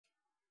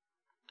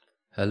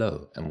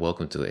Hello and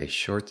welcome to a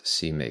short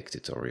CMake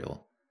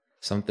tutorial.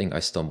 Something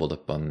I stumbled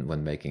upon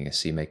when making a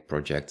CMake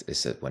project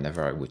is that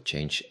whenever I would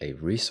change a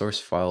resource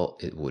file,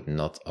 it would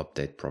not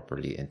update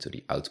properly into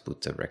the output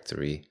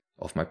directory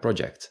of my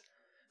project.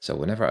 So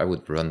whenever I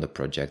would run the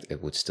project,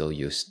 it would still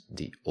use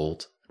the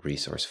old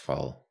resource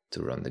file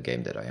to run the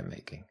game that I am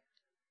making.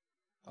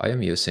 I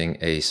am using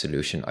a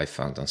solution I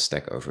found on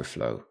Stack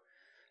Overflow.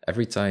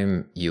 Every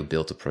time you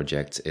build a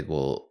project, it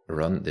will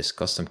run this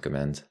custom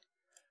command,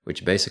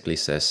 which basically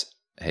says,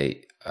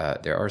 hey,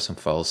 there are some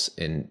files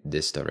in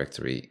this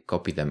directory,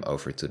 copy them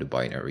over to the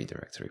binary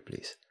directory,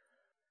 please.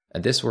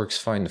 And this works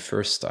fine the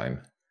first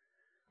time.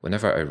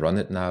 Whenever I run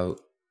it now,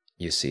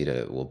 you see that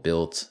it will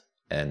build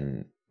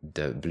and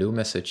the blue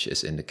message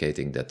is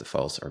indicating that the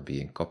files are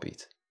being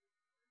copied.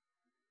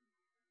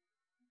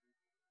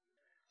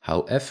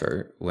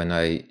 However, when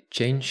I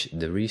change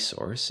the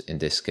resource, in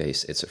this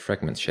case it's a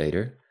fragment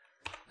shader,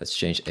 let's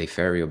change a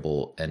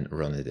variable and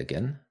run it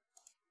again.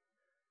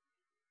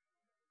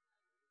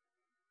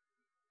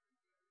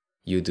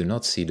 You do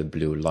not see the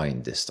blue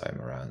line this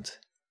time around.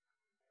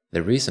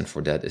 The reason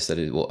for that is that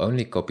it will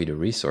only copy the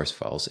resource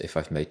files if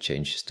I've made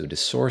changes to the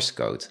source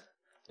code.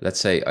 Let's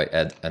say I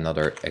add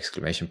another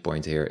exclamation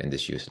point here in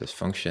this useless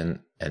function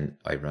and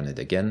I run it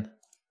again.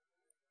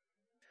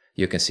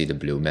 You can see the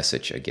blue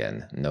message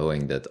again,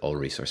 knowing that all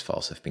resource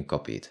files have been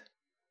copied.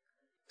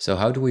 So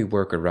how do we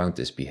work around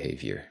this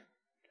behavior?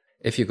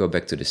 If you go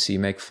back to the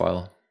CMake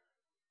file,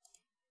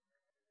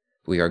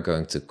 we are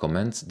going to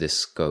comment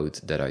this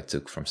code that I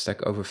took from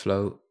Stack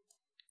Overflow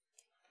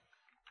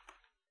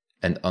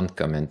and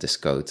uncomment this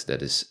code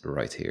that is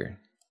right here.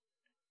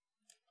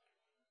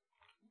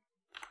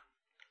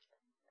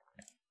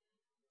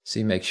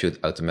 CMake should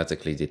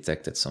automatically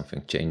detect that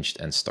something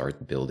changed and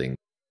start building.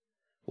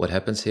 What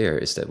happens here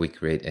is that we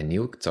create a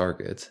new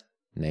target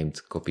named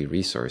copy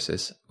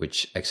resources,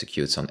 which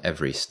executes on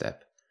every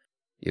step.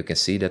 You can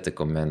see that the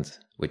command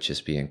which is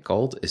being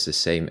called is the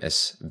same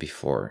as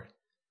before.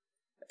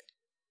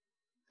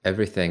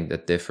 Everything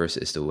that differs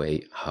is the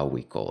way how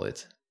we call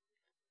it.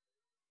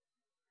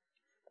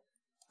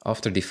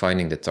 After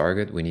defining the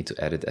target, we need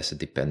to add it as a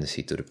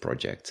dependency to the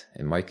project.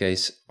 In my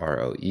case,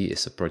 ROE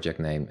is the project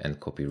name and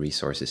copy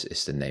resources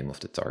is the name of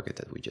the target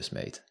that we just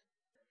made.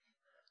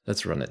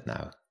 Let's run it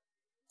now.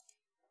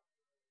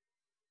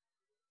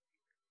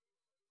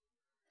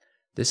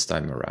 This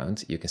time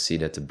around, you can see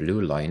that the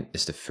blue line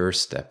is the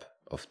first step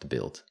of the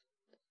build.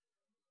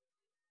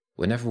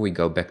 Whenever we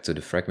go back to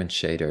the fragment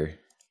shader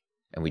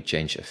and we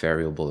change a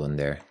variable in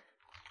there,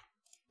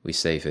 we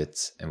save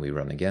it and we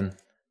run again,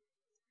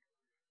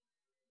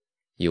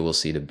 you will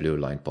see the blue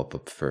line pop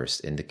up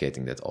first,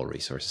 indicating that all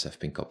resources have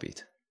been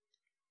copied.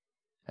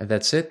 And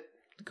that's it.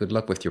 Good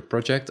luck with your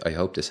project. I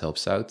hope this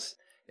helps out.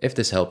 If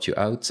this helped you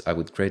out, I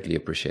would greatly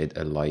appreciate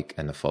a like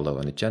and a follow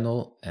on the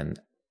channel, and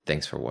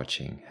thanks for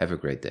watching. Have a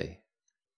great day.